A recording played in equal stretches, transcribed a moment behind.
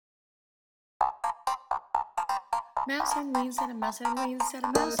Mouse and Ween said a mouse and Ween said a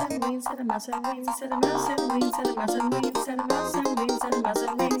mouse and Ween said a mouse and Ween said a mouse and Ween said a mouse and Ween said a mouse and Ween said a mouse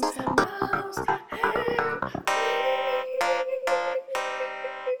and Ween said a mouse and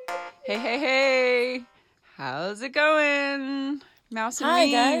Hey, hey, hey. How's it going? Mouse and Hi,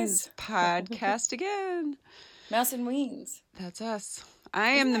 Weens guys. podcast again. Mouse and Weens. That's us. I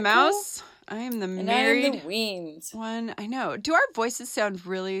am Isn't the that mouse. I am the And married I am the Weens. one. I know. Do our voices sound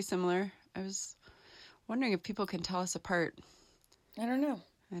really similar? I was wondering if people can tell us apart. I don't know.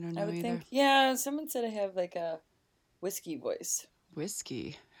 I don't know I would either. think, yeah, someone said I have like a whiskey voice.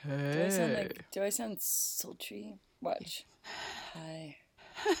 Whiskey. Do I sound sultry? Watch. Hi.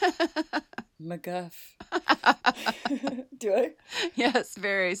 McGuff. Do I? Yes,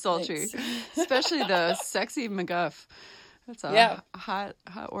 very sultry. Thanks. Especially the sexy McGuff. That's a hot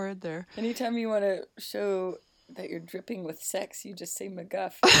word there. Anytime you want to show that you're dripping with sex, you just say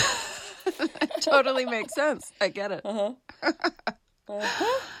McGuff. That totally makes sense. I get it.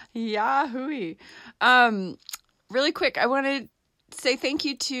 Yahoo! Really quick, I want to say thank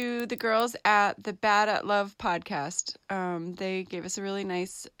you to the girls at the Bad at Love podcast. They gave us a really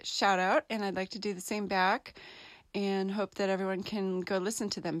nice shout out, and I'd like to do the same back and hope that everyone can go listen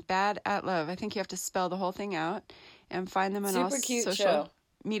to them. Bad at Love. I think you have to spell the whole thing out and find them on all Super cute social show.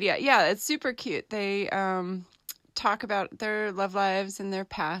 media. Yeah, it's super cute. They talk about their love lives and their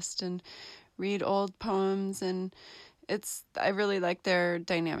past and read old poems, and I really like their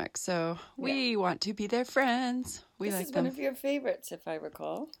dynamic. So we want to be their friends. This like is them. one of your favorites, if I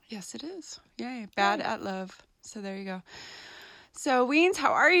recall. Yes, it is. Yay. Bad at Love. So there you go. So Weens,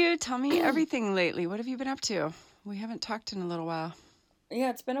 how are you? Tell me everything lately. What have you been up to? We haven't talked in a little while. Yeah,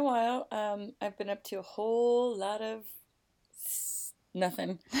 it's been a while. I've been up to a whole lot of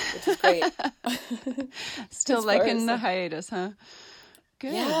nothing, which is great. Still liking the hiatus, huh?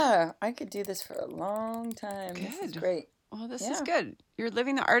 Good. Yeah, I could do this for a long time. Good. This is great. Well, this is good. You're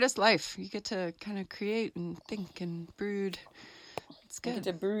living the artist life. You get to kind of create and think and brood. It's good. I get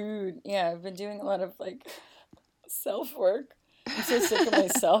to brood. Yeah, I've been doing a lot of like self-work. I'm so sick of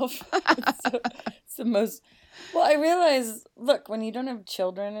myself. It's the most... Well, I realize, look, when you don't have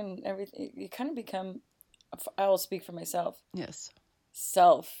children and everything, you kind of become... I will speak for myself. Yes.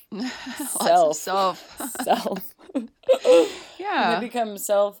 Self. Self. Yeah. And I become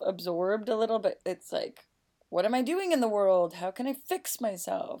self-absorbed a little bit. It's like, what am I doing in the world? How can I fix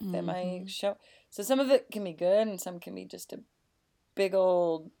myself? Mm-hmm. Am I So some of it can be good and some can be just a big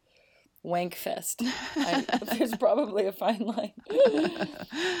old wank fest. There's probably a fine line.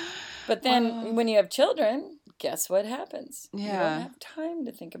 But then when you have children, guess what happens? Yeah. You don't have time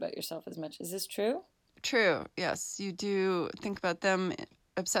to think about yourself as much. Is this true? True. Yes, you do think about them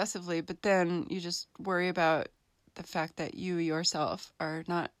obsessively, but then you just worry about the fact that you yourself are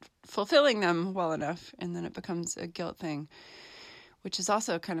not fulfilling them well enough, and then it becomes a guilt thing, which is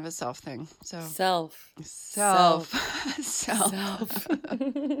also kind of a self thing. So Self.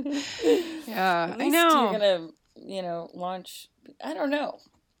 Yeah, At least I know. You're gonna, launch. I don't know.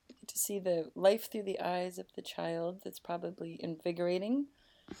 To see the life through the eyes of the child, that's probably invigorating.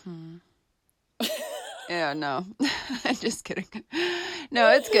 Mm-hmm. Yeah, no, I'm just kidding. No,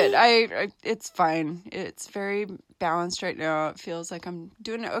 it's good. It's fine. It's very balanced right now. It feels like I'm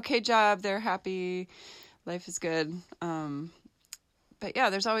doing an okay job. They're happy. Life is good. But yeah,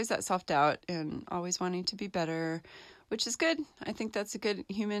 there's always that self-doubt and always wanting to be better, which is good. I think that's a good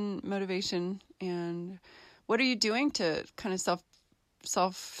human motivation. And what are you doing to kind of self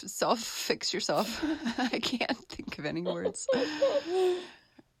fix yourself? I can't think of any words.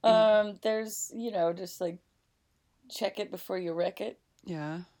 There's, just like check it before you wreck it.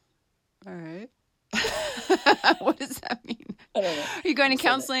 Yeah. All right. What does that mean? I don't know. Are you going to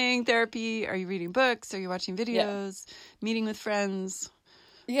counseling, therapy? Are you reading books? Are you watching videos? Yeah. Meeting with friends?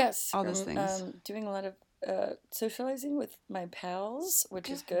 Yes. All those things. Doing a lot of socializing with my pals, which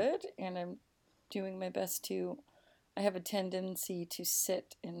is good. And I'm doing my best I have a tendency to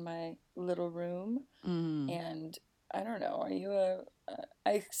sit in my little room. And I don't know, are you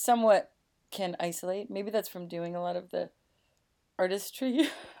I somewhat can isolate. Maybe that's from doing a lot of the artistry.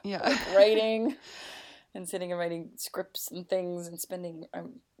 Yeah. Like writing and sitting and writing scripts and things and I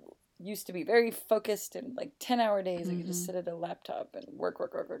used to be very focused and like 10-hour days. I could just sit at a laptop and work.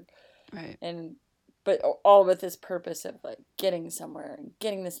 Right. But all with this purpose of like getting somewhere and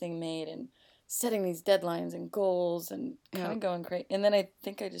getting this thing made and setting these deadlines and goals and kind of going crazy. And then I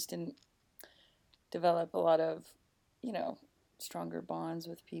think I just didn't develop a lot of, stronger bonds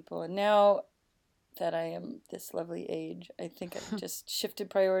with people. And now that I am this lovely age, I think I've just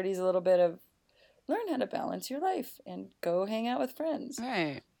shifted priorities a little bit of learn how to balance your life and go hang out with friends.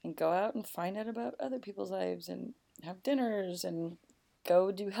 Right. And go out and find out about other people's lives and have dinners and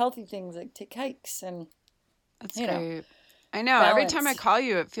go do healthy things like take hikes and That's great. I know. balance. Every time I call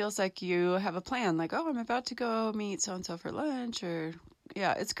you, it feels like you have a plan. Like, oh, I'm about to go meet so and so for lunch, or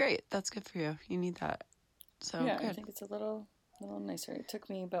yeah, it's great. That's good for you. You need that. So yeah, good. I think it's a little nicer. It took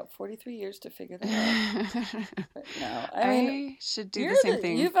me about 43 years to figure that out. But no, I mean, should do the same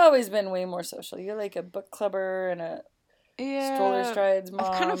thing. You've always been way more social. You're like a book clubber and a stroller strides mom.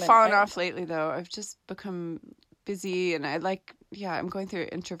 I've kind of fallen off lately, though. I've just become busy, and I'm going through an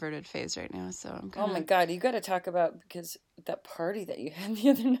introverted phase right now, so I'm kind of... Oh my God, you got to talk about, because that party that you had the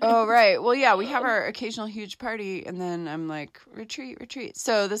other night. Oh, right. Well, yeah, we have our occasional huge party, and then I'm like, retreat.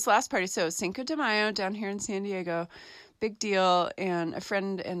 So this last party, Cinco de Mayo down here in San Diego, big deal, and a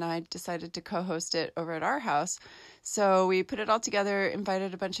friend and I decided to co-host it over at our house. So we put it all together,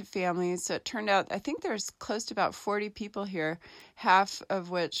 invited a bunch of families. So it turned out, I think there's close to about 40 people here, half of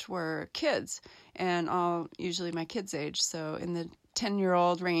which were kids, and all usually my kids' age. So in the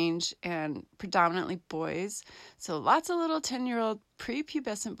 10-year-old range, and predominantly boys. So lots of little 10-year-old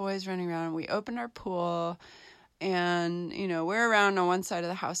prepubescent boys running around. We opened our pool, and, we're around on one side of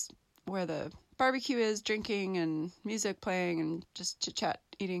the house where the barbecue is, drinking and music playing and just chit-chat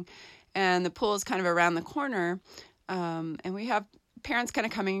eating. And the pool is kind of around the corner. And we have parents kind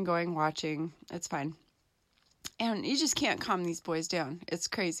of coming and going, watching. It's fine. And you just can't calm these boys down. It's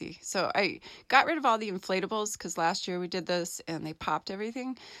crazy. So I got rid of all the inflatables because last year we did this and they popped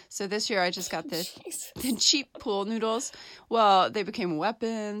everything. So this year I just got the cheap pool noodles. Well, they became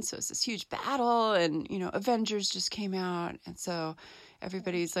weapons. So it's this huge battle. And, Avengers just came out. And so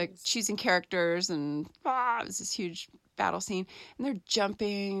everybody's like choosing characters, and it was this huge battle scene. And they're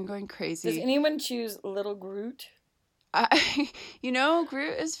jumping and going crazy. Does anyone choose Little Groot?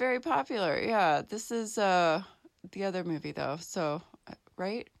 Groot is very popular. Yeah, this is the other movie though. So,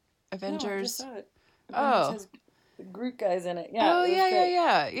 right? Avengers. No, I just saw it. Avengers has the Groot guys in it. Yeah. Oh,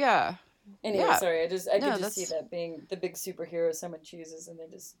 yeah. Anyway, sorry. I could just see that being the big superhero someone chooses, and they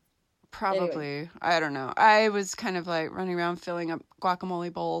just... Probably. Anyway. I don't know. I was kind of like running around filling up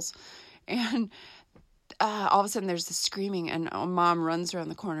guacamole bowls, and all of a sudden there's this screaming, and Mom runs around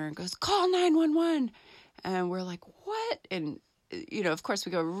the corner and goes, "Call 911." And we're like, "What?" And, of course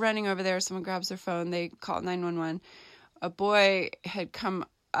we go running over there. Someone grabs their phone. They call 911. A boy had come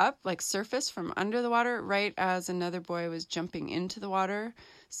up, like surfaced from under the water right as another boy was jumping into the water.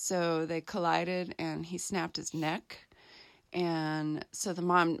 So they collided and he snapped his neck. And so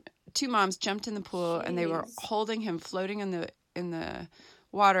two moms jumped in the pool. Jeez. And they were holding him floating in the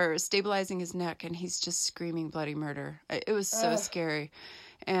water, stabilizing his neck. And he's just screaming bloody murder. It was so scary.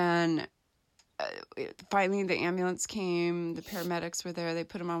 And finally the ambulance came, the paramedics were there. They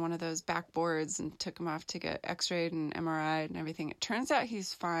put him on one of those backboards and took him off to get x-rayed and MRI'd and everything. It turns out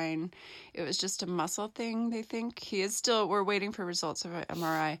he's fine. It was just a muscle thing, they think. We're waiting for results of an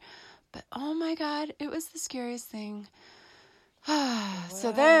MRI. But oh my God, it was the scariest thing. Wow.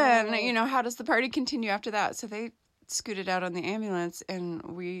 So then, how does the party continue after that? So they scooted out on the ambulance and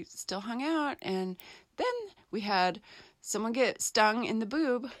we still hung out. And then we had someone get stung in the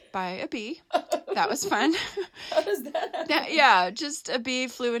boob by a bee. That was fun. How does that happen? Yeah, just a bee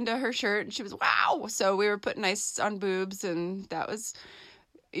flew into her shirt and she was, wow. So we were putting ice on boobs, and that was,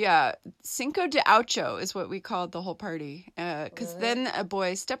 Cinco de Ocho is what we called the whole party. Because then a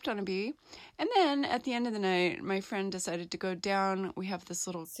boy stepped on a bee. And then at the end of the night, my friend decided to go down. We have this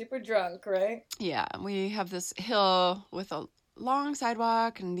little... Super drunk, right? Yeah, we have this hill with a long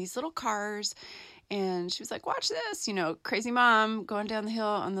sidewalk and these little cars. And she was like, "Watch this," crazy mom going down the hill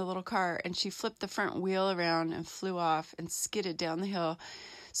on the little car. And she flipped the front wheel around and flew off and skidded down the hill,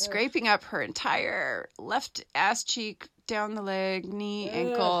 scraping up her entire left ass cheek, down the leg, knee,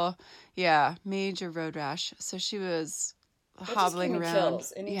 ankle. Yeah, major road rash. So she was hobbling around.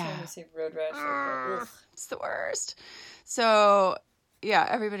 Chills. Anytime you see road rash like that. It's the worst. So, yeah,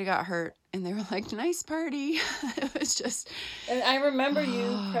 everybody got hurt. And they were like, "Nice party." It was just... And I remember you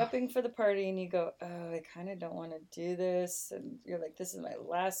prepping for the party, and you go, "Oh, I kind of don't want to do this." And you're like, "This is my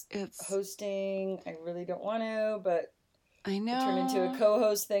last hosting. I really don't want to." But I know. It turned into a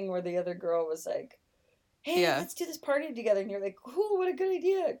co-host thing where the other girl was like, "Hey, let's do this party together." And you're like, "Cool, what a good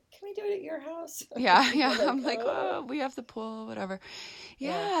idea. Can we do it at your house?" Yeah. I'm like, "Oh, we have the pool, whatever."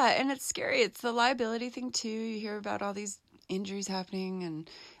 Yeah, and it's scary. It's the liability thing, too. You hear about all these injuries happening, and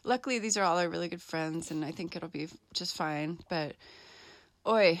luckily these are all our really good friends, and I think it'll be just fine. But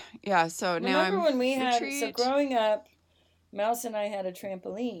so now remember when we had growing up, Mouse and I had a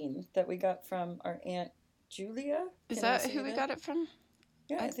trampoline that we got from our Aunt Julia. Is that who we got it from?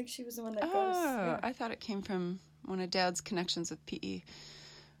 Yeah, I think she was the one that got us. I thought it came from one of Dad's connections with PE.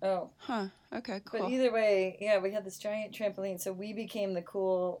 Oh. Huh. Okay, cool. But either way, yeah, we had this giant trampoline. So we became the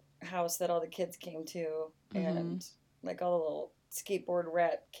cool house that all the kids came to. And like all the little skateboard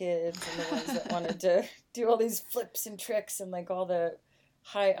rat kids and the ones that wanted to do all these flips and tricks and like all the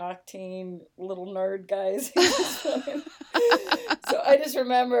high octane little nerd guys. So I just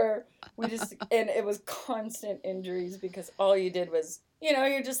remember and it was constant injuries because all you did was,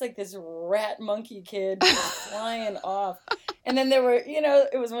 you're just like this rat monkey kid flying off. And then there were,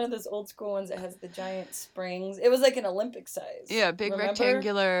 it was one of those old school ones that has the giant springs. It was like an Olympic size. Yeah, big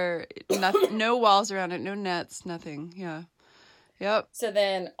rectangular, no walls around it, no nets, nothing. Yeah. Yep. So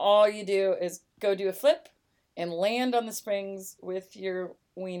then all you do is go do a flip and land on the springs with your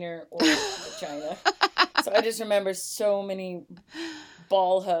wiener or vagina. So I just remember so many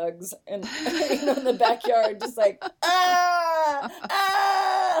ball hugs and in the backyard, just like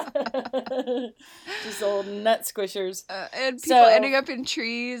just old nut squishers, and people ending up in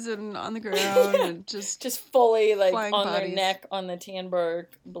trees and on the ground and just fully like on bodies. their neck on the tan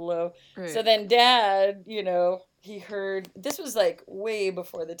bark below. Right. So then Dad, he heard this was like way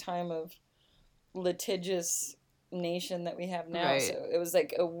before the time of litigious nation that we have now. Right. So it was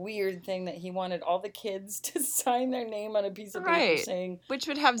like a weird thing that he wanted all the kids to sign their name on a piece of paper saying, which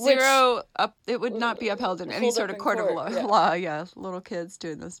would have zero up. It would not be upheld in any sort of court of law. Yeah, little kids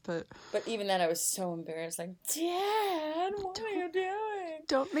doing this, but even then I was so embarrassed. Like, Dad, what are you doing?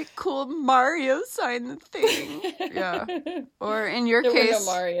 Don't make cool Mario sign the thing. Yeah, or in your case,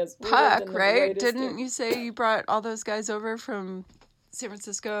 were no Marios. Puck, right? Didn't you say you brought all those guys over from San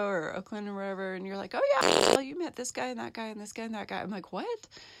Francisco or Oakland or wherever, and you're like, oh yeah, well, you met this guy and that guy and this guy and that guy. I'm like, what?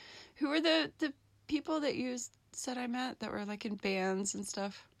 Who are the people that you said I met that were like in bands and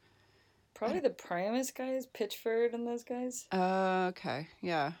stuff? Probably the Primus guys, Pitchford and those guys. Okay,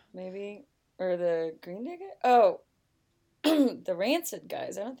 yeah. Maybe. Or the Green Day guy? Oh, the Rancid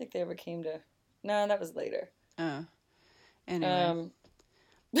guys. I don't think they ever came to... No, that was later. Anyway.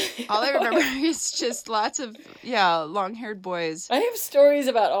 All I remember is just lots of, long-haired boys. I have stories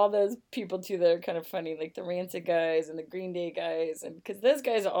about all those people, too, that are kind of funny, like the Rancid guys and the Green Day guys, and because those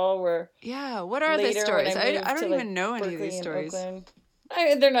guys all were... Yeah, what are the stories? I don't even know any of these stories.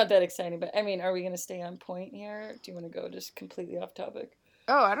 They're not that exciting, but, are we going to stay on point here? Do you want to go just completely off topic?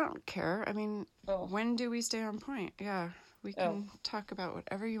 Oh, I don't care. I mean, when do we stay on point? Yeah, we can talk about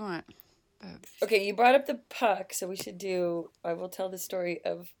whatever you want. Okay, you brought up the Puck, so we should I will tell the story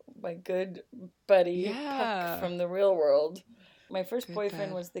of my good buddy, Puck from the real world. My first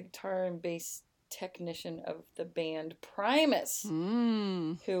boyfriend was the guitar and bass technician of the band Primus,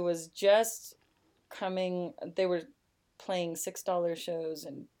 who was just coming, they were playing $6 shows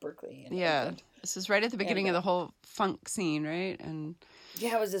in Berkeley. Oakland. This is right at the beginning of the whole funk scene, right? And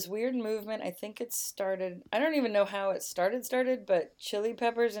yeah, it was this weird movement. I think it started, I don't even know how it started, but Chili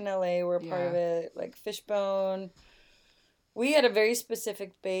Peppers in LA were a part of it, like Fishbone. We had a very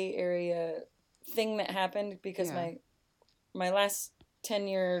specific Bay Area thing that happened because my last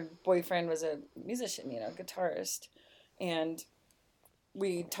 10-year boyfriend was a musician, guitarist. And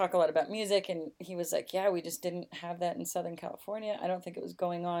we talk a lot about music, and he was like, yeah, we just didn't have that in Southern California. I don't think it was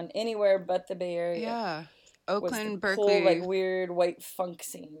going on anywhere but the Bay Area. Yeah. Oakland, Berkeley. Whole, like, weird white funk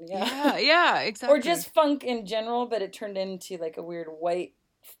scene. Yeah, exactly. Or just funk in general, but it turned into, like, a weird white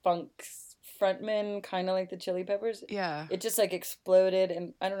funk frontman, kind of like the Chili Peppers. Yeah. It just, like, exploded,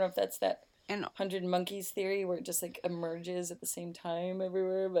 and I don't know if that's that 100 Monkeys theory where it just, like, emerges at the same time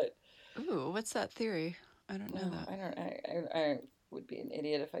everywhere, but... Ooh, what's that theory? I don't know that. I would be an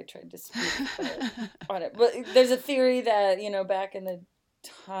idiot if I tried to speak on it. But there's a theory that, back in the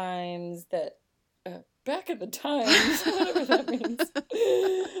times that... back in the times, whatever that means.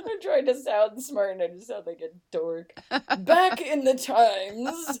 I'm trying to sound smart and I just sound like a dork. Back in the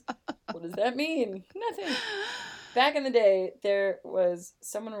times. What does that mean? Nothing. Back in the day, there was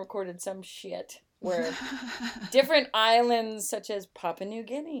someone recorded some shit where different islands such as Papua New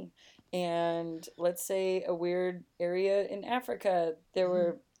Guinea and let's say a weird area in Africa,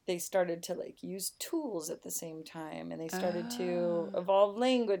 they started to like use tools at the same time and they started to evolve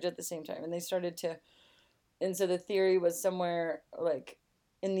language at the same time and they started to. And so the theory was somewhere, like,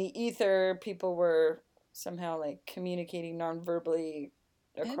 in the ether, people were somehow, like, communicating non-verbally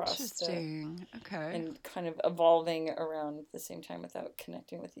across. Interesting. Okay. And kind of evolving around the same time without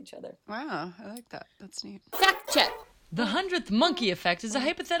connecting with each other. Wow, I like that. That's neat. Fact check! The 100th monkey effect is a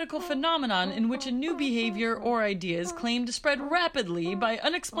hypothetical phenomenon in which a new behavior or idea is claimed to spread rapidly by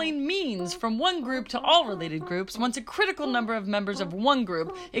unexplained means from one group to all related groups once a critical number of members of one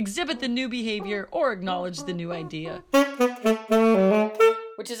group exhibit the new behavior or acknowledge the new idea.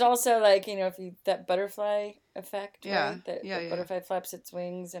 Which is also like, if you, that butterfly effect, Yeah. right? That Yeah, the yeah. butterfly flaps its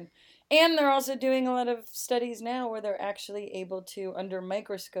wings. And they're also doing a lot of studies now where they're actually able to, under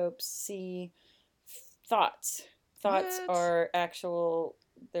microscopes, see thoughts. Thoughts What? are actual,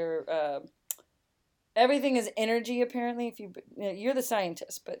 they're, everything is energy, apparently. If you're the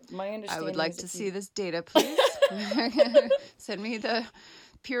scientist, but my I understanding would like is to if see you, this data, please. Send me the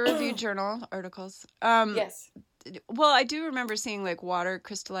peer-reviewed journal articles. yes. Well, I do remember seeing like water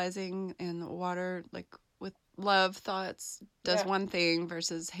crystallizing, and water, like with love thoughts, does Yeah. one thing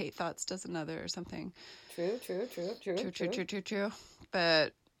versus hate thoughts does another or something. True. True.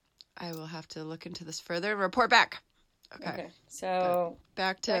 But I will have to look into this further and report back. Okay. So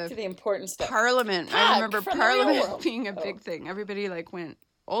Back to the important stuff. Parliament. Puck I remember from the real Parliament world. being a big thing. Everybody like went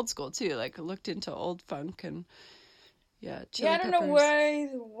old school too, like looked into old funk and Chili I don't Peppers.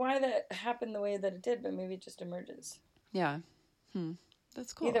 know why that happened the way that it did, but maybe it just emerges. Yeah.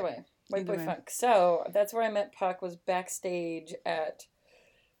 That's cool. Either way, White Either Boy way. Funk. So that's where I met Puck, was backstage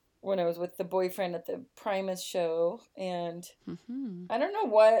when I was with the boyfriend at the Primus show, and I don't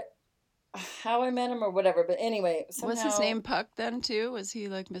know how I met him or whatever, but anyway, somehow, Was his name Puck then too? Was he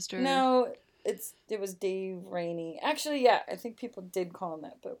like Mr. No, it was Dave Rainey. Actually, yeah, I think people did call him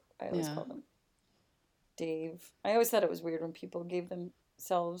that, but I always called him Dave. I always thought it was weird when people gave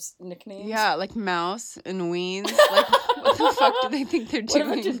themselves nicknames. Yeah, like Mouse and Weens. Like, what the fuck do they think they're doing?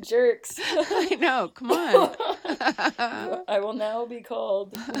 What a bunch of jerks. I know, come on. I will now be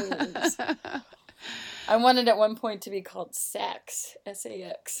called Weens. I wanted at one point to be called Sax,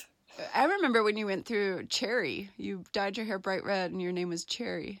 S-A-X. I remember when you went through Cherry. You dyed your hair bright red and your name was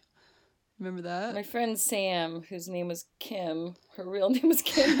Cherry. Remember that? My friend Sam, whose name was Kim, her real name was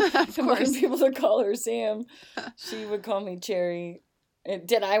Kim. Of I wanted course. people to call her Sam. She would call me Cherry.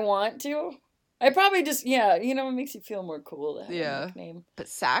 Did I want to? I probably just, it makes you feel more cool to have a nickname. But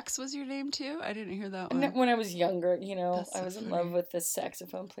Sax was your name too? I didn't hear that one. When I was younger, That's so I was in funny. love with this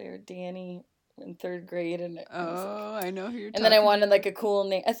saxophone player, Danny, in 3rd grade. And I know who you're and then I wanted like a cool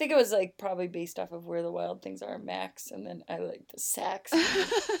name. I think it was like probably based off of Where the Wild Things Are, Max. And then I like the sax.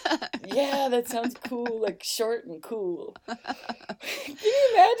 Yeah, that sounds cool, like short and cool. Can you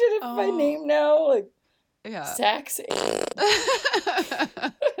imagine if my name now, like, Sax?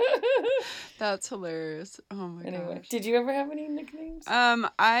 That's hilarious. Oh my gosh. Did you ever have any nicknames?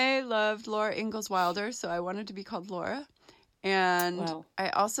 I loved Laura Ingalls Wilder, so I wanted to be called Laura. And I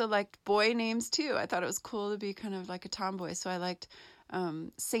also liked boy names too. I thought it was cool to be kind of like a tomboy, so I liked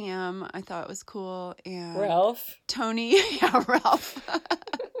Sam. I thought it was cool. And Ralph. Tony. Yeah, Ralph.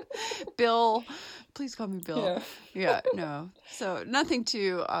 Bill. Please call me Bill. Yeah, no. So nothing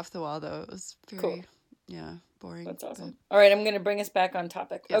too off the wall though. It was very cool. Boring. That's awesome. All right, I'm going to bring us back on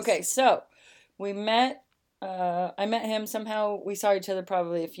topic. Yes. Okay, so we met. I met him somehow. We saw each other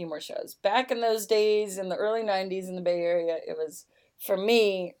probably a few more shows. Back in those days, in the early 90s in the Bay Area, for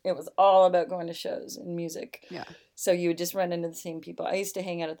me, it was all about going to shows and music. Yeah. So you would just run into the same people. I used to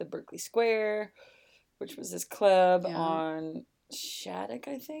hang out at the Berkeley Square, which was this club on Shattuck,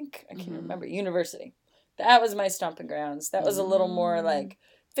 I think. I can't remember. University. That was my stomping grounds. That was a little more like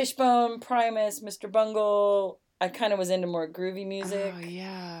Fishbone, Primus, Mr. Bungle. I kind of was into more groovy music. Oh,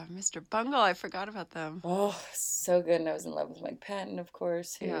 yeah. Mr. Bungle. I forgot about them. Oh, so good. And I was in love with Mike Patton, of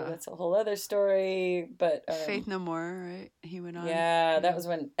course. That's a whole other story. But Faith No More, right? He went on. Yeah, that was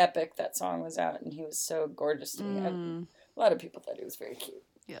when Epic, that song, was out. And he was so gorgeous to me. A lot of people thought he was very cute.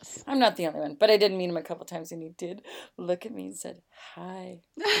 Yes. I'm not the only one. But I did meet him a couple times. And he did look at me and said, hi.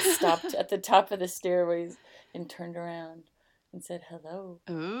 He stopped at the top of the stairways and turned around and said, hello.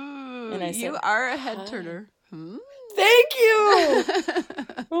 Ooh, and I you said, are a head hi. turner. Thank you.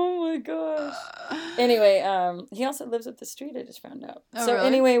 Oh my gosh. Anyway, he also lives up the street, I just found out. Oh, so really?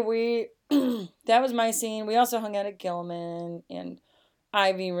 anyway, that was my scene. We also hung out at Gilman and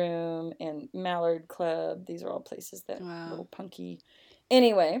Ivy Room and Mallard Club. These are all places that little punky.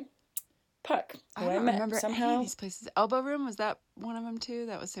 Anyway, Puck, who I met remember somehow. any of these places. Elbow Room, was that one of them too?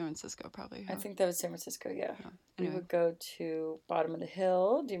 That was San Francisco, probably. Huh? I think that was San Francisco, yeah. Anyway. We would go to Bottom of the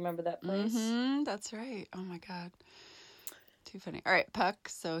Hill. Do you remember that place? Mm-hmm, that's right. Oh my God. Too funny. All right, Puck.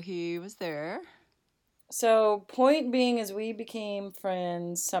 So he was there. So point being is we became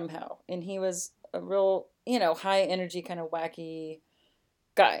friends somehow. And he was a real, high energy kind of wacky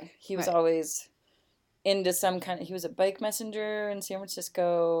guy. He was always into some kind of, he was a bike messenger in San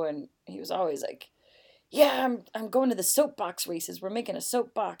Francisco. And he was always like, yeah, I'm going to the soapbox races. We're making a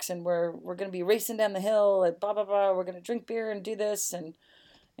soapbox and we're going to be racing down the hill and blah, blah, blah. We're going to drink beer and do this. And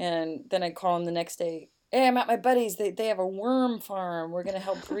then I call him the next day. Hey, I'm at my buddies. They have a worm farm. We're going to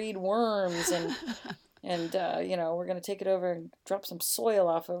help breed worms. And And, we're going to take it over and drop some soil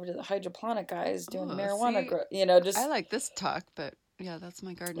off over to the hydroponic guys doing the marijuana grow. Just. I like this talk, but yeah, that's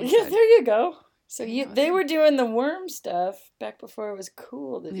my gardening Yeah, side. there you go. So they were doing the worm stuff back before it was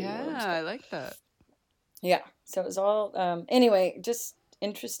cool to do worm stuff. I like that. Yeah. So it was all, anyway, just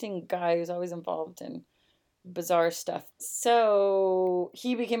interesting guy who's always involved in bizarre stuff. So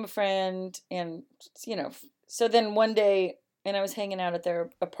he became a friend and, so then one day, and I was hanging out at their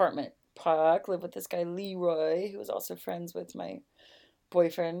apartment. Puck lived with this guy, Leroy, who was also friends with my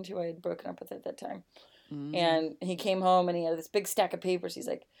boyfriend who I had broken up with at that time. And he came home and he had this big stack of papers. He's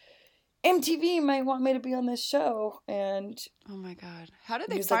like, MTV might want me to be on this show. And oh my God. How did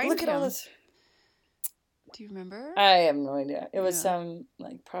they he's find like, look him? at all this. Do you remember? I have no idea. It was some,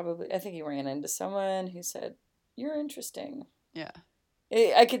 probably, I think he ran into someone who said, you're interesting. Yeah.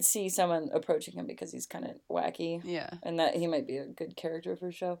 I could see someone approaching him because he's kind of wacky. Yeah. And that he might be a good character for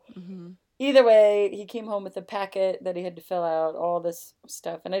a show. Mm-hmm. Either way, he came home with a packet that he had to fill out, all this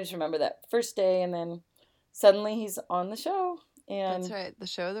stuff. And I just remember that first day, and then suddenly he's on the show. And that's right. The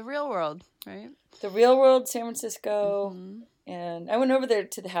show, The Real World, right? The Real World, San Francisco. Mm-hmm. And I went over there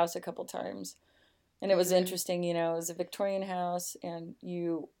to the house a couple times. And it was interesting, it was a Victorian house. And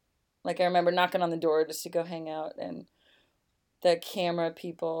I remember knocking on the door just to go hang out. And the camera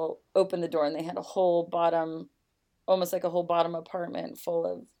people opened the door and they had almost like a whole bottom apartment full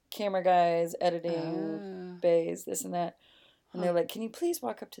of camera guys, editing, bays, this and that. And they're like, can you please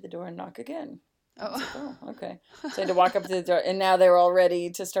walk up to the door and knock again? Oh, okay. So I had to walk up to the door, and now they were all ready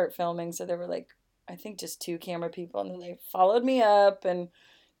to start filming. So there were I think just 2 camera people, and then they followed me up and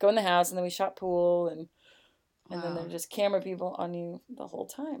go in the house, and then we shot pool, and then they're just camera people on you the whole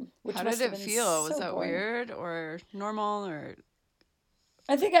time. How did it feel? Was that weird or normal or?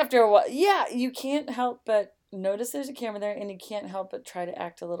 I think after a while, you can't help but notice there's a camera there, and you can't help but try to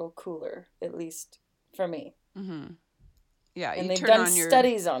act a little cooler, at least for me. Mm-hmm. Yeah, and they've done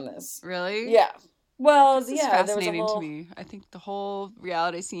studies on this. Really? Yeah. Well, this is fascinating to me. I think the whole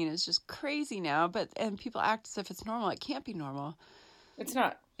reality scene is just crazy now, and people act as if it's normal. It can't be normal. It's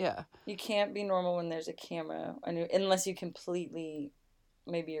not. Yeah. You can't be normal when there's a camera, unless you completely,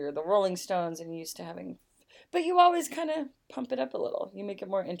 maybe you're the Rolling Stones and used to having, but you always kind of pump it up a little. You make it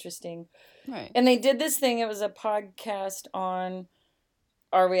more interesting. Right. And they did this thing. It was a podcast on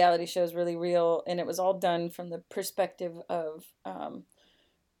our reality shows, Really Real, and it was all done from the perspective of,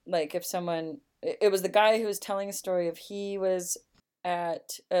 if someone, it was the guy who was telling a story of he was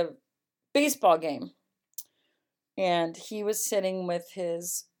at a baseball game, and he was sitting with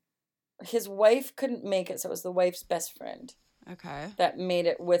his wife couldn't make it, so it was the wife's best friend. Okay. That made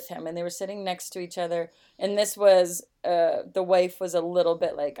it with him, and they were sitting next to each other, and this was the wife was a little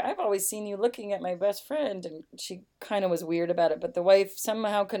bit like, I've always seen you looking at my best friend, and she kind of was weird about it, but the wife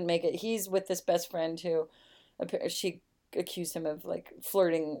somehow couldn't make it. He's with this best friend who she accused him of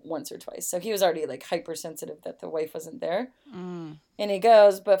flirting once or twice, so he was already hypersensitive that the wife wasn't there. And he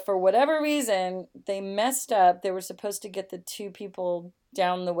goes, but for whatever reason they messed up. They were supposed to get the 2 people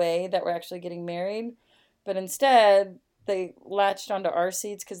down the way that were actually getting married, but instead they latched onto our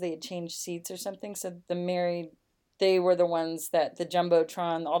seats because they had changed seats or something. So they were the ones that the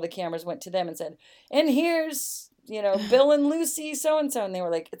Jumbotron, all the cameras went to them and said, and here's, Bill and Lucy, so-and-so. And they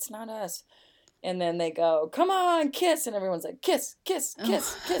were like, it's not us. And then they go, come on, kiss. And everyone's like, kiss, kiss,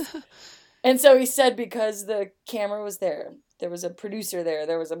 kiss, kiss. And so he said, because the camera was there was a producer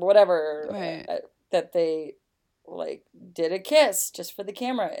there was a whatever, right. That they did a kiss just for the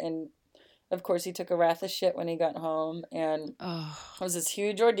camera. And of course, he took a wrath of shit when he got home, and it was this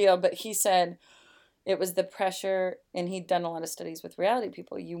huge ordeal. But he said it was the pressure, and he'd done a lot of studies with reality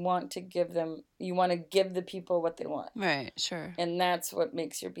people. You want to give the people what they want. Right, sure. And that's what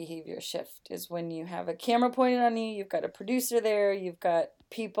makes your behavior shift, is when you have a camera pointed on you, you've got a producer there, you've got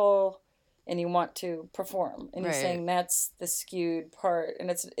people, and you want to perform. And he's saying that's the skewed part, and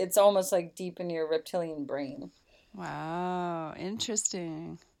it's almost deep in your reptilian brain. Wow,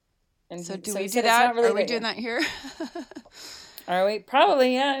 interesting. And so do we do that? Really Are we doing that here? Are we?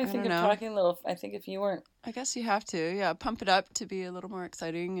 Probably, yeah. I think I'm talking a little. I think if you weren't. I guess you have to, yeah. Pump it up to be a little more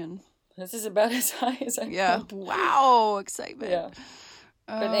exciting. And this is about as high as I can. Wow, excitement. Yeah.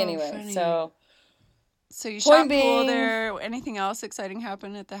 But anyway, funny. So you shot pool there. Anything else exciting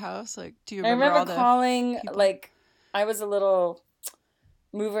happen at the house? Do you remember all the calling, people? I was a little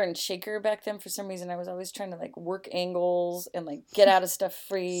mover and shaker back then for some reason. I was always trying to work angles and get out of stuff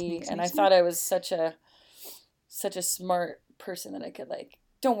free. And I thought I was such a smart person that I could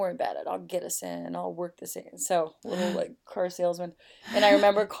don't worry about it. I'll get us in. I'll work this in. So little car salesman. And I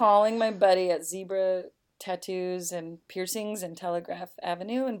remember calling my buddy at Zebra tattoos and piercings in Telegraph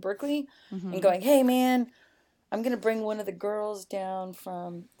Avenue in Berkeley, Mm-hmm. and going, hey, man, I'm going to bring one of the girls down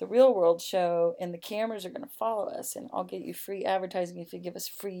from the Real World show, and the cameras are going to follow us, and I'll get you free advertising if you give us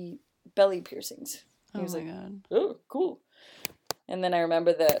free belly piercings. He Oh was my like, God. oh, cool. And then I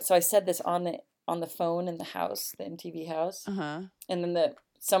remember so I said this on the phone in the house, the MTV house, Uh-huh. and then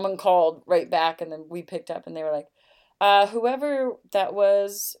someone called right back, and then we picked up, and they were like, whoever that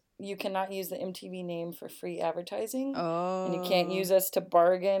was, you cannot use the MTV name for free advertising, and you can't use us to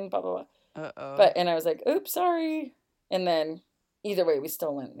bargain, blah, blah, blah. Uh-oh. And I was like, oops, sorry. And then either way, we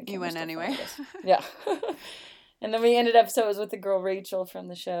still went. And the You went camera still anyway. followed us. Yeah. And then we ended up, so it was with the girl Rachel from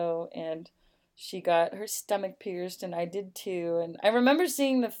the show, and she got her stomach pierced, and I did too. And I remember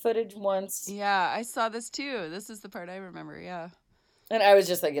seeing the footage once, Yeah, I saw this too. This is the part I remember, yeah. and I was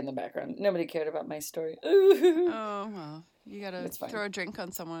just like in the background. Nobody cared about my story. Oh, well, you gotta It's fine. throw a drink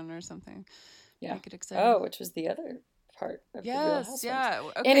on someone or something. Yeah. Make it exciting. Oh, which was the other part of the Real yes, Housewives. yeah.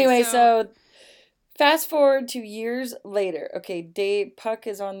 Okay, Anyway, so fast forward to years later. Okay, Puck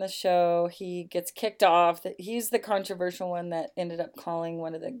is on the show. He gets kicked off. He's the controversial one that ended up calling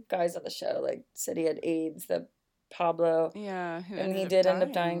one of the guys on the show, like, said he had AIDS, the Pablo. Yeah, and he did end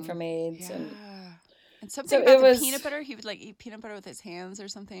up dying from AIDS. Yeah. And something So about it the was- peanut butter. He would like eat peanut butter with his hands or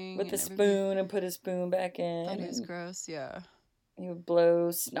something. With and the everybody spoon, and put his spoon back in. thought it was and gross. Yeah. he would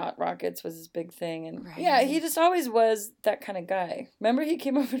blow snot rockets was his big thing. And yeah, he Right. just always was that kind of guy. Remember he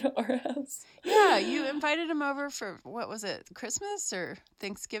came over to our house? Yeah, you invited him over for what was it? Christmas or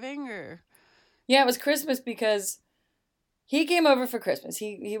Thanksgiving or? Yeah, it was Christmas because he came over for Christmas.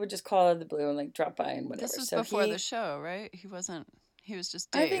 He would just call out of the blue and like drop by and whatever. This was so before the show, right? He wasn't. He was just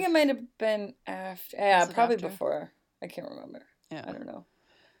Dave. I think it might have been after. Yeah, Was it probably after? before. I can't remember. Yeah. I don't know.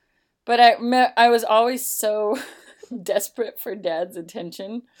 But I was always so desperate for Dad's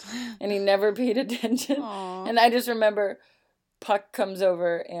attention, and he never paid attention. Aw. And I just remember Puck comes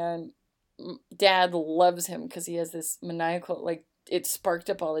over, and Dad loves him because he has this maniacal, like, it sparked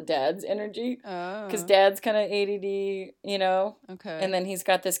up all of Dad's energy. Oh. Because Dad's kind of ADD, you know? Okay. And then he's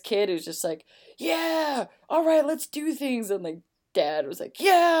got this kid who's just like, yeah, all right, let's do things. And like, Dad was like,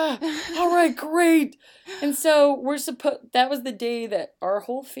 yeah, all right, great. And so that was the day that our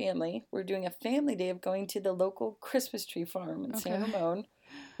whole family, we're doing a family day of going to the local Christmas tree farm in San Okay. Ramon.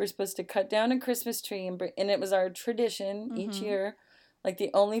 We're supposed to cut down a Christmas tree, and it was our tradition each Mhm. year. Like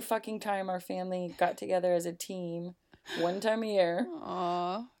the only fucking time our family got together as a team, one time a year.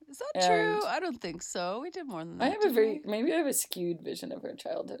 Aw. Is that And- true? I don't think so. We did more than that. I have didn't we? maybe I have a skewed vision of our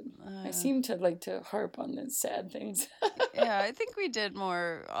childhood. I seem to like to harp on the sad things. Yeah, I think we did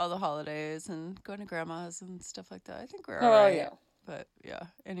more all the holidays and going to grandma's and stuff like that. I think we're Oh, alright. yeah. But yeah,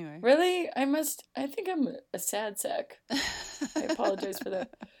 anyway. Really? I think I'm a sad sack. I apologize for that.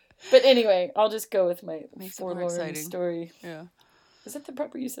 But anyway, I'll just go with my Makes it more forlorn exciting. story. Yeah. Is that the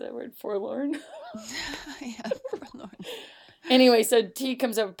proper use of that word? Forlorn? Yeah. forlorn. Anyway, so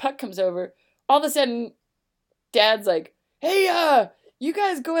Puck comes over. All of a sudden, Dad's like, hey, you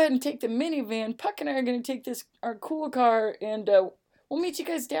guys go ahead and take the minivan. Puck and I are going to take our cool car, and we'll meet you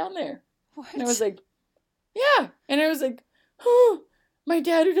guys down there. What? And I was like, yeah. And I was like, oh, my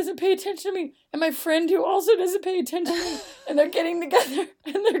dad who doesn't pay attention to me, and my friend who also doesn't pay attention to me, and they're getting together,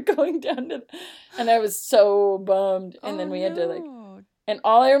 and they're going down to, and I was so bummed. And then we had to like, no. and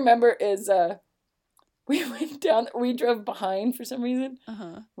all I remember is we drove behind for some reason.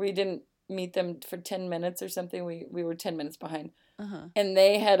 Uh-huh. We didn't meet them for 10 minutes or something. We were 10 minutes behind. Uh-huh. And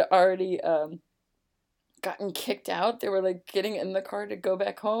they had already gotten kicked out. They were like getting in the car to go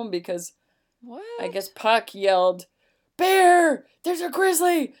back home because What? I guess Puck yelled, "Bear! There's a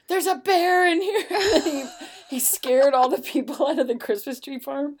grizzly! There's a bear in here!" And then he scared all the people out of the Christmas tree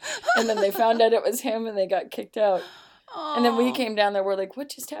farm. And then they found out it was him and they got kicked out. And then we Aw. came down there. We're like, what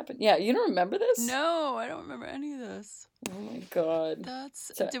just happened? Yeah, you don't remember this? No, I don't remember any of this. Oh my God.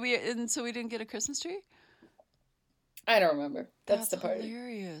 That's So- so we didn't get a Christmas tree? I don't remember. That's the party.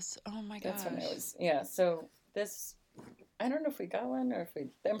 hilarious. Oh my gosh. That's when I was. Yeah, so this. I don't know if we got one or if we.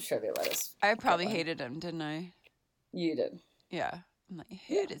 I'm sure they let us. I probably one. hated him, didn't I? You did. Yeah. I'm like,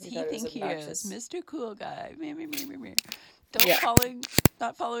 who Yeah, does you he thought it was think he obnoxious. is? Mr. Cool Guy. Me. Don't Yeah.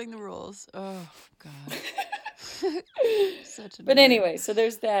 not following the rules. Oh God. Such a But nerd. anyway, so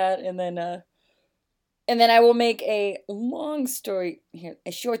there's that, and then I will make a long story here,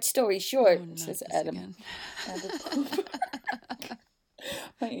 a short story short. Oh, not Says this Adam. again. Abbott Bloomberg.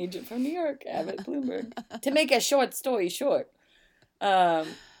 My agent from New York, Abbott Bloomberg. To make a short story short, do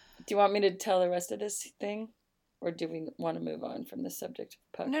you want me to tell the rest of this thing, or do we want to move on from the subject of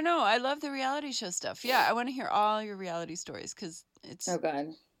Puck? No, I love the reality show stuff. Yeah, I want to hear all your reality stories because it's Oh God.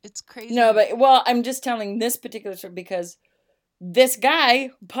 it's crazy. No, but well, I'm just telling this particular story because this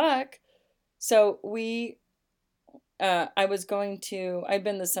guy, Puck. So I'd been to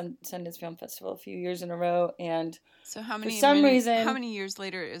the Sundance Film Festival a few years in a row, and so how many years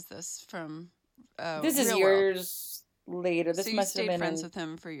later is this from? This is Real years later. World? This So you must have stayed been friends with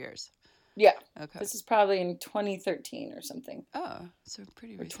him for years. Yeah. Okay. This is probably in 2013 or something. Oh, so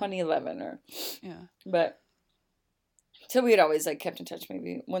pretty recent. Or 2011 or. Yeah. But. So we'd always like kept in touch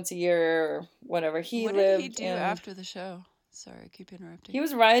maybe once a year or whatever. What did he do after the show? Sorry, I keep interrupting. He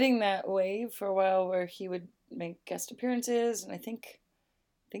was riding that wave for a while where he would make guest appearances, and I think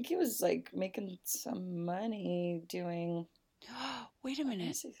he was like making some money doing. Wait a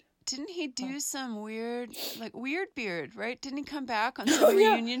minute. Didn't he do some weird Beard, right? Didn't he come back on some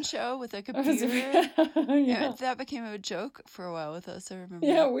reunion show with like a beard? Yeah. That became a joke for a while with us, I remember.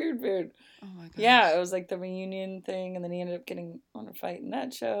 Yeah, Weird Beard. Oh my gosh. Yeah, it was like the reunion thing, and then he ended up getting on a fight in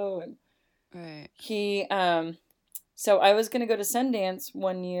that show. And right. He, so I was going to go to Sundance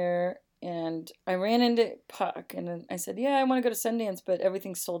one year, and I ran into Puck, and I said, yeah, I want to go to Sundance, but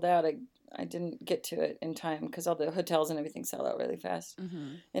everything's sold out. I didn't get to it in time because all the hotels and everything sell out really fast.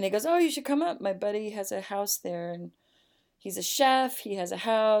 Mm-hmm. And he goes, oh, you should come up. My buddy has a house there, and he's a chef. He has a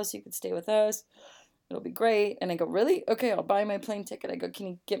house. You could stay with us. It'll be great. And I go, really? Okay, I'll buy my plane ticket. I go, can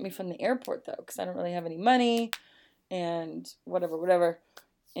you get me from the airport, though? Because I don't really have any money and whatever.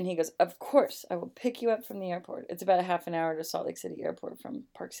 And he goes, of course, I will pick you up from the airport. It's about a half an hour to Salt Lake City Airport from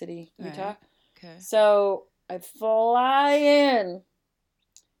Park City, Utah. Right. Okay. So I fly in.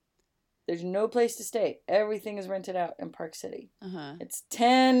 There's no place to stay. Everything is rented out in Park City. Uh-huh. It's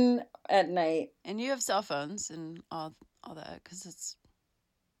 10 at night. And you have cell phones and all that because it's.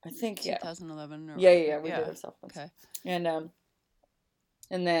 I think 2011 or yeah, we did have cell phones. Okay.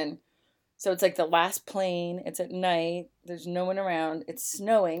 And then, so it's like the last plane. It's at night. There's no one around. It's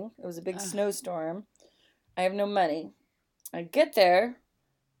snowing. It was a big snowstorm. I have no money. I get there,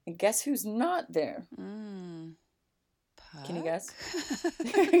 and guess who's not there? Puck? Can you guess?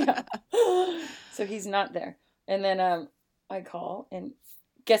 Yeah. So he's not there. And then I call, and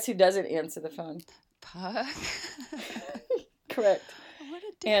guess who doesn't answer the phone? Puck? Correct. What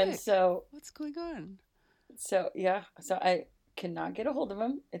a dick. And so... What's going on? So, yeah. So I cannot get a hold of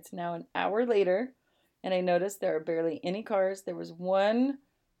him. It's now an hour later, and I noticed there are barely any cars. There was one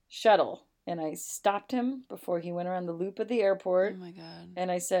shuttle, and I stopped him before he went around the loop of the airport. Oh, my God.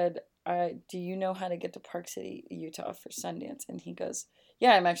 And I said, do you know how to get to Park City, Utah for Sundance? And he goes,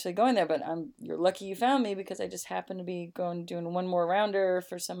 yeah, I'm actually going there, but you're lucky you found me because I just happened to be doing one more rounder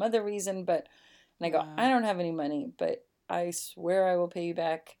for some other reason. And I go, I don't have any money, but I swear I will pay you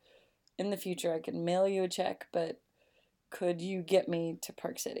back in the future. I can mail you a check, but could you get me to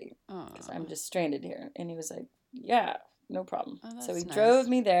Park City? Because I'm just stranded here. And he was like, yeah, no problem. So he drove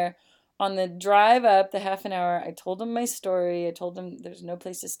me there. On the drive up, the half an hour, I told him my story. I told him there's no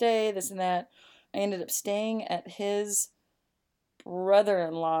place to stay, this and that. I ended up staying at his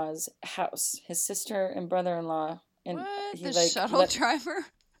brother-in-law's house, his sister and brother-in-law. And what? he the shuttle driver?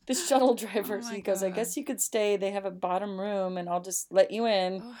 The shuttle driver. Oh So he goes, I guess you could stay. They have a bottom room, and I'll just let you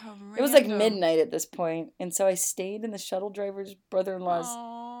in. Oh, how random. It was like midnight at this point. And so I stayed in the shuttle driver's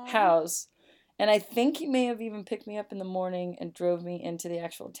brother-in-law's house. And I think he may have even picked me up in the morning and drove me into the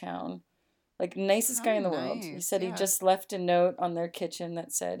actual town. Like, nicest guy in the world. He said he just left a note on their kitchen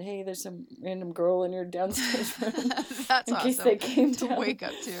that said, hey, there's some random girl in your downstairs room. That's in awesome case they came to down. wake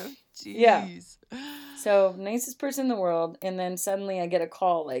up to. Jeez. Yeah. So, nicest person in the world. And then suddenly I get a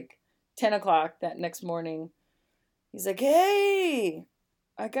call, like, 10 o'clock that next morning. He's like, hey,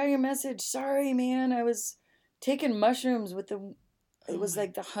 I got your message. Sorry, man. I was taking mushrooms with it was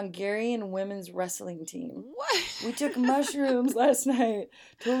like the Hungarian women's wrestling team. What? We took mushrooms last night.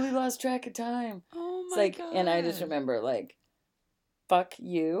 Totally lost track of time. Oh my God. And I just remember, like, fuck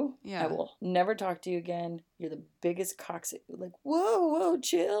you. Yeah. I will never talk to you again. You're the biggest cocksucker. Like, whoa,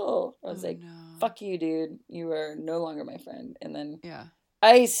 chill. I was fuck you, dude. You are no longer my friend. And then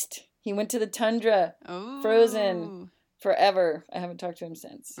iced. He went to the tundra. Oh. Frozen. Forever. I haven't talked to him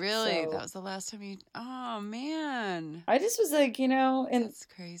since. Really? So, that was the last time you... Oh, man. I just was like, and that's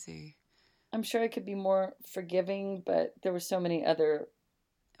crazy. I'm sure I could be more forgiving, but there were so many other...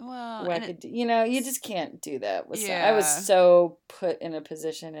 you just can't do that. I was so put in a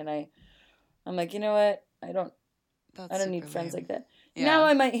position, and I'm like, you know what? I don't need friends like that. Yeah. Now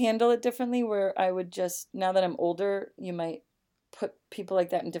I might handle it differently, where I would just, now that I'm older, you might put people like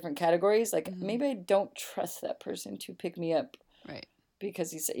that in different categories. Like, maybe I don't trust that person to pick me up. Right.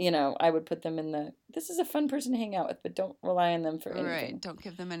 because he's, I would put them in this is a fun person to hang out with, but don't rely on them for anything. Right. Don't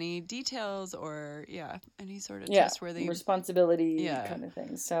give them any details or, any sort of Yeah, trustworthy responsibility kind of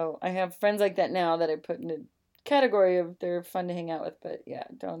thing. So I have friends like that now that I put in a category of they're fun to hang out with, but yeah,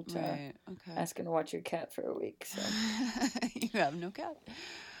 don't ask him to watch your cat for a week. So you have no cat.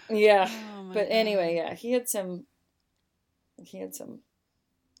 Yeah, but God. Anyway, yeah, he had some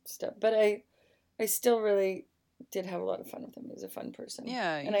stuff, but I still really did have a lot of fun with him. He was a fun person.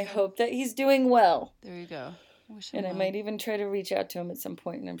 Yeah, and I hope that he's doing well. There you go. And I might even try to reach out to him at some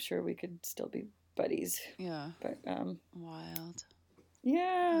point, and I'm sure we could still be buddies. Yeah. But wild.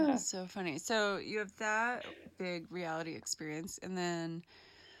 Yeah. That's so funny. So you have that big reality experience, and then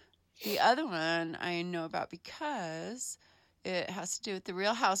the other one I know about because it has to do with the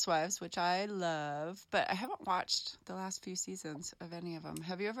Real Housewives, which I love, but I haven't watched the last few seasons of any of them.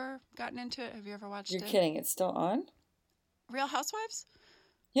 Have you ever gotten into it? Have you ever watched it? You're kidding. It's still on? Real Housewives?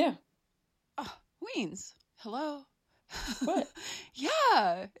 Yeah. Oh, Weens. Hello? What?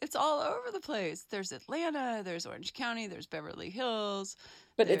 Yeah. It's all over the place. There's Atlanta, there's Orange County, there's Beverly Hills.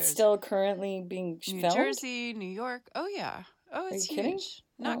 But it's still currently being filmed? New Jersey, New York. Oh, yeah. Oh, it's huge. Kidding?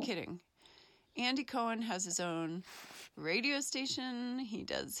 Not kidding. Andy Cohen has his own radio station. He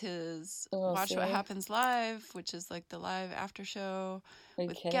does his Watch What Happens Live, which is like the live after show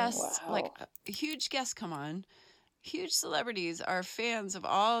with guests. Wow. Like huge guests come on. Huge celebrities are fans of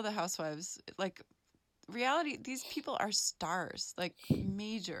all the housewives. Like reality, these people are stars, like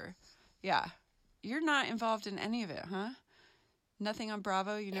major. Yeah. You're not involved in any of it, huh? Nothing on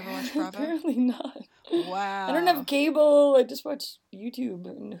Bravo? You never watch Bravo? Apparently not. Wow. I don't have cable. I just watch YouTube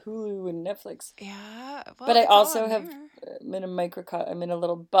and Hulu and Netflix. Yeah. Well, but I also have, I'm in I'm in a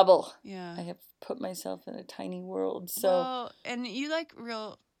little bubble. Yeah. I have put myself in a tiny world. So. Well, and you like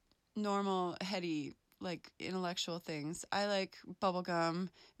real normal, heady, like intellectual things. I like bubblegum,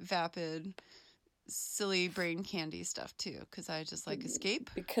 vapid, silly brain candy stuff too, because I just like escape.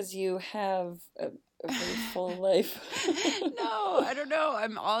 Because you have a very full life. No, I don't know.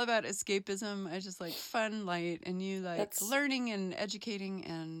 I'm all about escapism. I just like fun, light, and you like learning and educating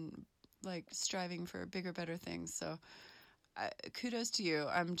and like striving for bigger, better things. So kudos to you.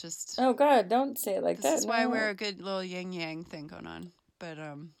 I'm just... Oh, God, don't say it like that. This is why we're a good little yin-yang thing going on. But,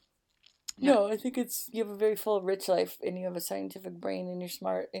 No, I think you have a very full, rich life, and you have a scientific brain, and you're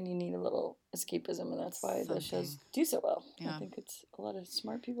smart, and you need a little escapism, and that's why the shows do so well. Yeah. I think it's a lot of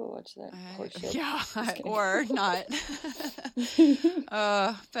smart people watch that horse show. Yeah, or not.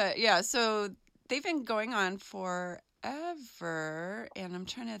 But yeah, so they've been going on forever, and I'm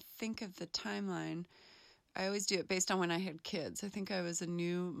trying to think of the timeline. I always do it based on when I had kids. I think I was a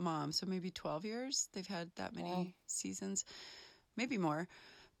new mom, so maybe 12 years. They've had that many seasons, maybe more.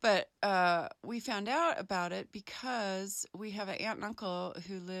 But we found out about it because we have an aunt and uncle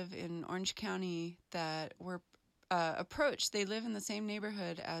who live in Orange County that were approached. They live in the same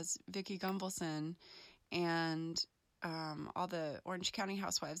neighborhood as Vicki Gunvalson and all the Orange County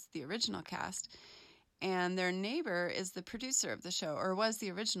housewives, the original cast. And their neighbor is the producer of the show, or was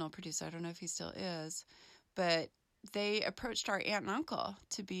the original producer. I don't know if he still is. But they approached our aunt and uncle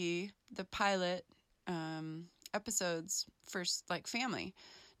to be the pilot episode's first, family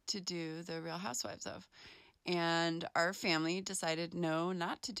to do the Real Housewives of. And our family decided no,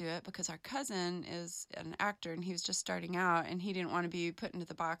 not to do it because our cousin is an actor and he was just starting out and he didn't want to be put into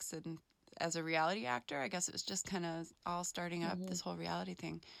the box as a reality actor. I guess it was just kind of all starting up, this whole reality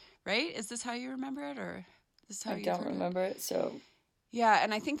thing. Right? Is this how you remember it, or is this how you don't remember it, so... Yeah,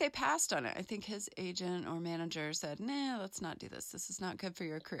 and I think they passed on it. I think his agent or manager said, nah, let's not do this. This is not good for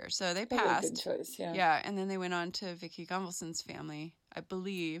your career. So they passed. Good choice, yeah. Yeah, and then they went on to Vicki Gunvalson's family, I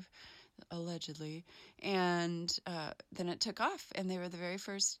believe, allegedly. And then it took off, and they were the very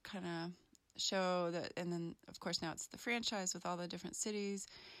first kind of show that, and then, of course, now it's the franchise with all the different cities.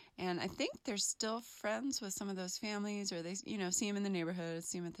 And I think they're still friends with some of those families, or they, see them in the neighborhood,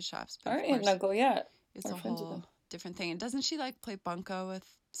 see them at the shops. But our aunt and uncle, yeah. It's a whole different thing. And doesn't she play bunco with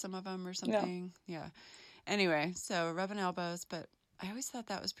some of them or something? Yeah. Anyway, so rubbing elbows, but I always thought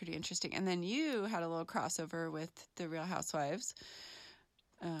that was pretty interesting. And then you had a little crossover with the Real Housewives.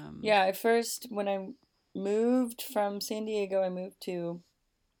 Yeah, when I moved from San Diego, I moved to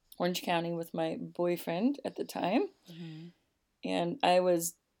Orange County with my boyfriend at the time. Mm-hmm. And I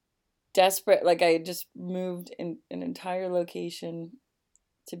was desperate. I had just moved in an entire location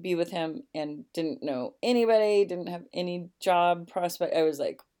to be with him and didn't know anybody, didn't have any job prospect. I was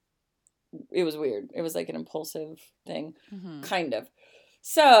it was weird. It was like an impulsive thing, kind of.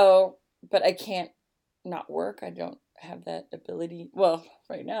 So, but I can't not work. I don't have that ability. Well,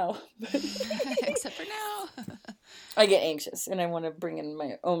 right now. Except for now. I get anxious and I want to bring in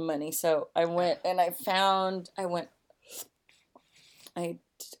my own money. So I went and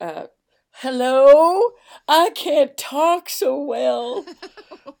hello? I can't talk so well.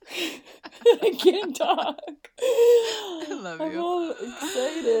 I can't talk. I love I'm you. all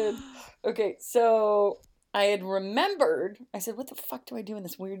excited. Okay, so I had remembered, I said, what the fuck do I do in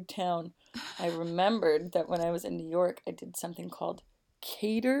this weird town? I remembered that when I was in New York, I did something called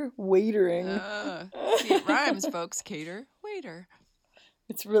cater waitering. See, it rhymes, folks. Cater, waiter.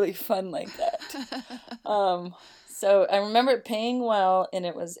 It's really fun like that. So I remember it paying well, and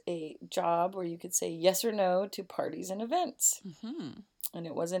it was a job where you could say yes or no to parties and events. Mm-hmm. And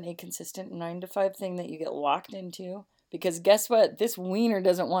it wasn't a consistent 9 to 5 thing that you get locked into. Because guess what? This wiener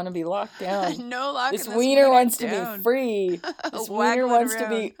doesn't want to be locked down. No locking this wiener wants to be free. This wiener wants to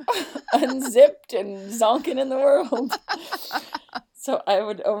be unzipped and zonking in the world. So I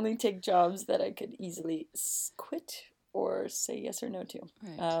would only take jobs that I could easily quit or say yes or no to.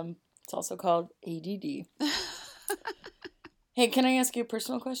 Right. It's also called ADD. Hey, can I ask you a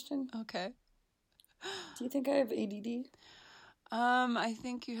personal question? Okay. Do you think I have ADD? I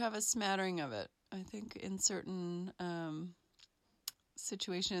think you have a smattering of it. I think in certain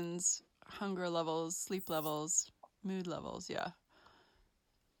situations, hunger levels, sleep levels, mood levels, yeah.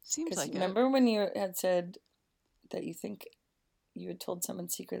 Seems like remember when you had said that you think you had told someone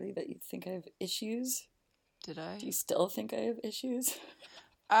secretly that you think I have issues? Did I? Do you still think I have issues?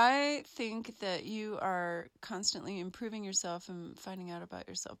 I think that you are constantly improving yourself and finding out about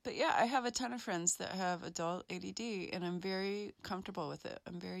yourself. But yeah, I have a ton of friends that have adult ADD, and I'm very comfortable with it.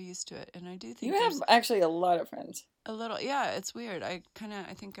 I'm very used to it, and I do think you have actually a lot of friends. A little, yeah. It's weird. I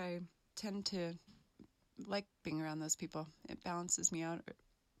think I tend to like being around those people. It balances me out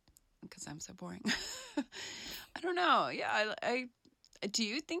because I'm so boring. I don't know. Yeah, I do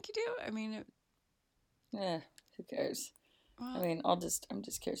you think you do? I mean, yeah. Who cares? Well, I mean, I'm just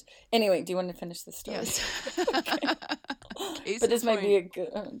curious. Anyway, do you want to finish the story? Yes. But this might be a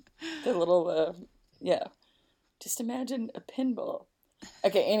good little, yeah. Just imagine a pinball.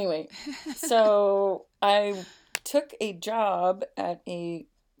 Okay, anyway. So I took a job at a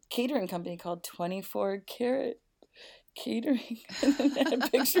catering company called 24 Carat Catering. And then I had a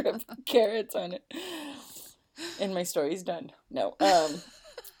picture of carrots on it. And my story's done. No.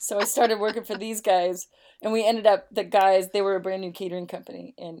 So I started working for these guys. And we ended up, they were a brand new catering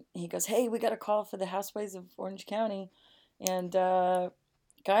company. And he goes, hey, we got a call for the Housewives of Orange County. And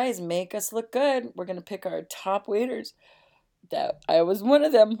guys, make us look good. We're going to pick our top waiters. That I was one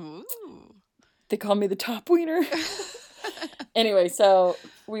of them. Ooh. They call me the top wiener. Anyway, so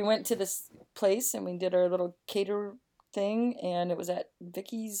we went to this place and we did our little cater thing. And it was at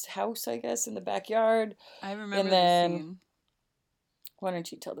Vicky's house, I guess, in the backyard. I remember the scene. Why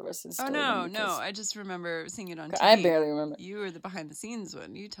don't you tell the rest of the story? Oh, no. I just remember seeing it on TV. I barely remember. You were the behind-the-scenes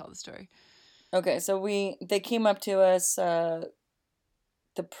one. You tell the story. Okay, so they came up to us. The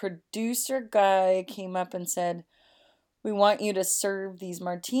producer guy came up and said, we want you to serve these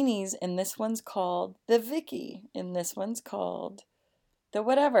martinis, and this one's called the Vicky, and this one's called the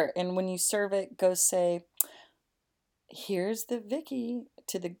whatever. And when you serve it, go say, here's the Vicky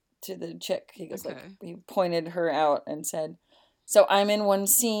to the chick. He goes, okay. He pointed her out and said, so I'm in one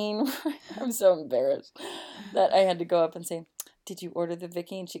scene. I'm so embarrassed that I had to go up and say, did you order the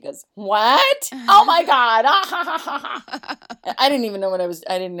Vicky? And she goes, what? Oh my God. I didn't even know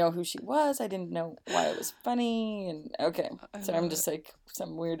I didn't know who she was. I didn't know why it was funny. And okay. So I'm just like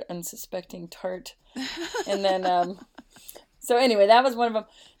some weird unsuspecting tart. And then, so anyway, that was one of them.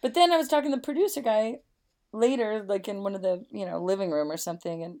 But then I was talking to the producer guy later, like in one of the, living room or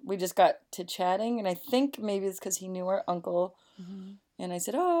something. And we just got to chatting. And I think maybe it's because he knew our uncle. Mm-hmm. And I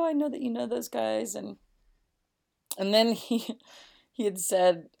said, oh, I know that you know those guys. And then he had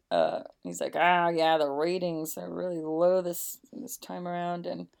said, he's like, yeah, the ratings are really low this time around.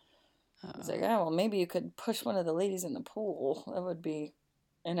 And he's like, well, maybe you could push one of the ladies in the pool. That would be.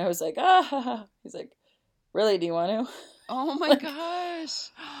 And I was like, He's like, really, do you want to? Oh my gosh.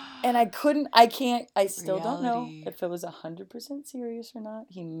 And I still don't know if it was 100% serious or not.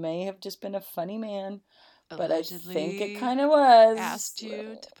 He may have just been a funny man. Allegedly, but I think it kind of was. Asked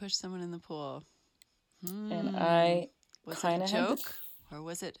you to push someone in the pool. And I kind of had a joke, or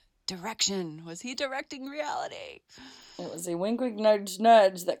was it direction? Was he directing reality? It was a wink, wink, nudge,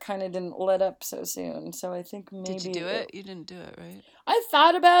 nudge that kind of didn't let up so soon. So I think maybe. Did you do it? You didn't do it, right? I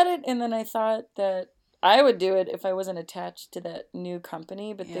thought about it, and then I thought that I would do it if I wasn't attached to that new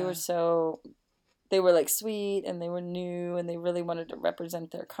company. But they were like sweet, and they were new, and they really wanted to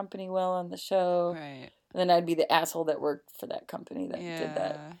represent their company well on the show. Right. And then I'd be the asshole that worked for that company that did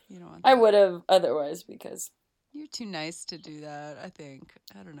that. You don't want that. I would have otherwise because You're too nice to do that, I think.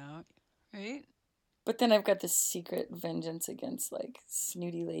 I don't know. Right? But then I've got this secret vengeance against like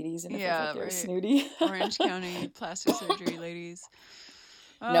snooty ladies, and if I Yeah, thought they were right. snooty. Orange County plastic surgery ladies.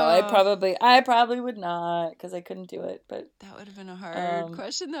 No, I probably would not, because I couldn't do it. But that would have been a hard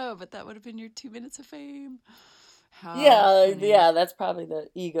question, though. But that would have been your 2 minutes of fame. How funny. Yeah, that's probably the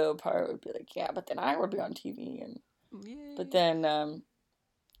ego part. Would be like, yeah, but then I would be on TV, and Yay. but then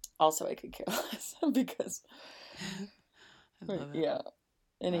also I could care less because I love it. yeah.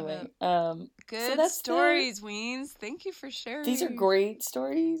 Anyway, good so stories, Weens. Thank you for sharing. These are great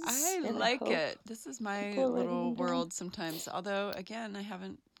stories. I like it. This is my little world sometimes. Although, again, I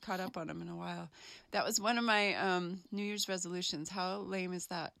haven't caught up on them in a while. That was one of my New Year's resolutions. How lame is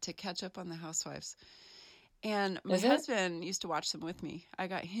that, to catch up on the Housewives? And my husband used to watch them with me. I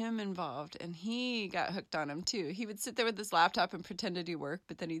got him involved, and he got hooked on them, too. He would sit there with his laptop and pretend to do work,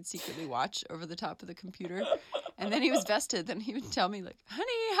 but then he'd secretly watch over the top of the computer. And then he was vested. Then he would tell me, like,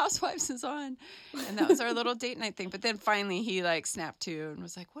 honey, Housewives is on. And that was our little date night thing. But then finally he, like, snapped, too, and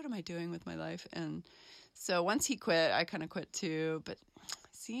was like, what am I doing with my life? And so once he quit, I kind of quit, too. But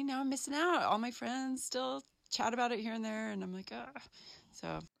see, now I'm missing out. All my friends still chat about it here and there, and I'm like, ah.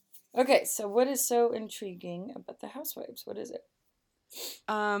 So... Okay, so what is so intriguing about the Housewives? What is it?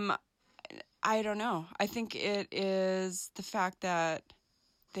 I don't know. I think it is the fact that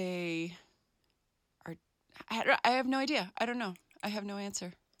they are... I have no idea. I don't know. I have no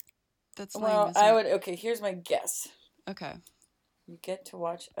answer. That's lame, well, isn't it? Okay, here's my guess. Okay. You get to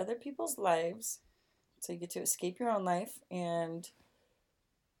watch other people's lives, so you get to escape your own life, and...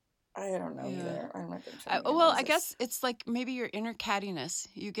 I don't know either. I'm not going to try. I guess it's like maybe your inner cattiness.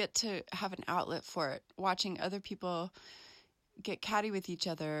 You get to have an outlet for it. Watching other people get catty with each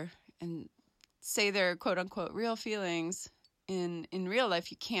other and say their quote unquote real feelings. In real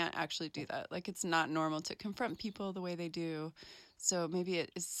life, you can't actually do that. Like, it's not normal to confront people the way they do. So maybe it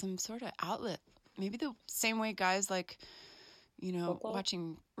is some sort of outlet. Maybe the same way guys like, football?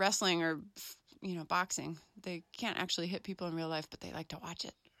 Watching wrestling or, boxing. They can't actually hit people in real life, but they like to watch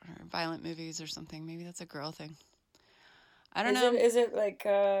it. Or violent movies or something. Maybe that's a girl thing. I don't know. Is it like,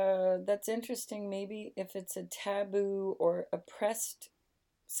 that's interesting, maybe if it's a taboo or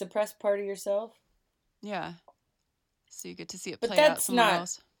suppressed part of yourself? Yeah. So you get to see it play out somewhere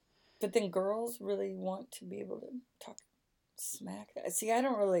else. But then girls really want to be able to talk smack. See, I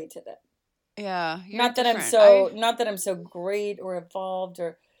don't relate to that. Yeah. Not that I'm so great or evolved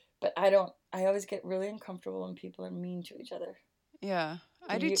but I always get really uncomfortable when people are mean to each other. Yeah.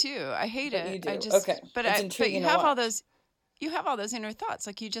 I do too. I hate it. You do. I just, okay. But you have all those. You have all those inner thoughts,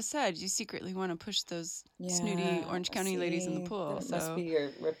 like you just said. You secretly want to push those snooty Orange County ladies in the pool. It must be your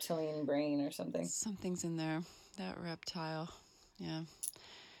reptilian brain or something. Something's in there. That reptile. Yeah.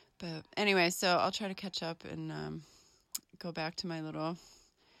 But anyway, so I'll try to catch up and go back to my little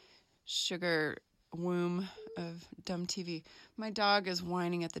sugar womb of dumb TV. My dog is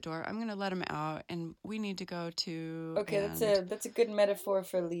whining at the door. I'm going to let him out, and we need to go to... Okay, that's a good metaphor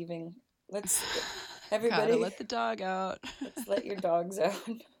for leaving. Let's... Everybody... Gotta let the dog out. Let's let your dogs out.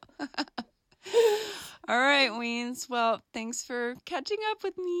 All right, Weens. Well, thanks for catching up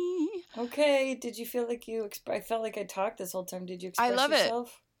with me. Okay, did you feel like I felt like I talked this whole time. Did you express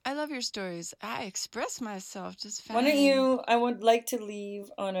yourself? I love your stories. I express myself just fine. Why don't you... I would like to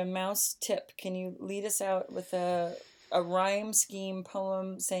leave on a mouse tip. Can you lead us out with a rhyme scheme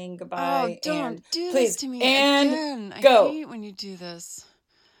poem saying goodbye? Oh, don't do this to me again. Go. I hate when you do this.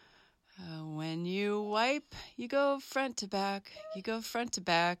 When you wipe, you go front to back. You go front to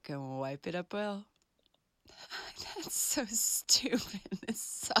back and wipe it up well. That's so stupid. This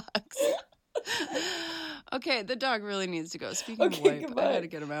sucks. Okay, the dog really needs to go. Speaking of wipe, goodbye. I gotta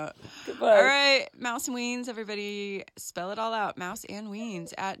get him out. Goodbye. All right, Mouse and Weens, everybody, spell it all out.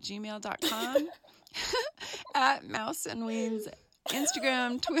 mouseandweens @gmail.com. At Mouse and Weens,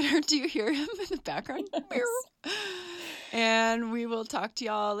 Instagram, Twitter. Do you hear him in the background? Yes. And we will talk to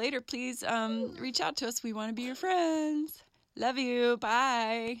y'all later. Please reach out to us. We want to be your friends. Love you.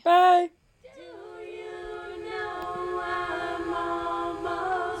 Bye. Bye.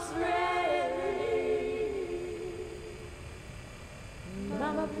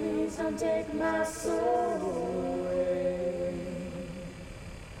 Mama, please don't take my soul away.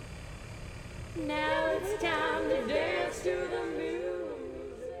 Now it's time to dance to the music.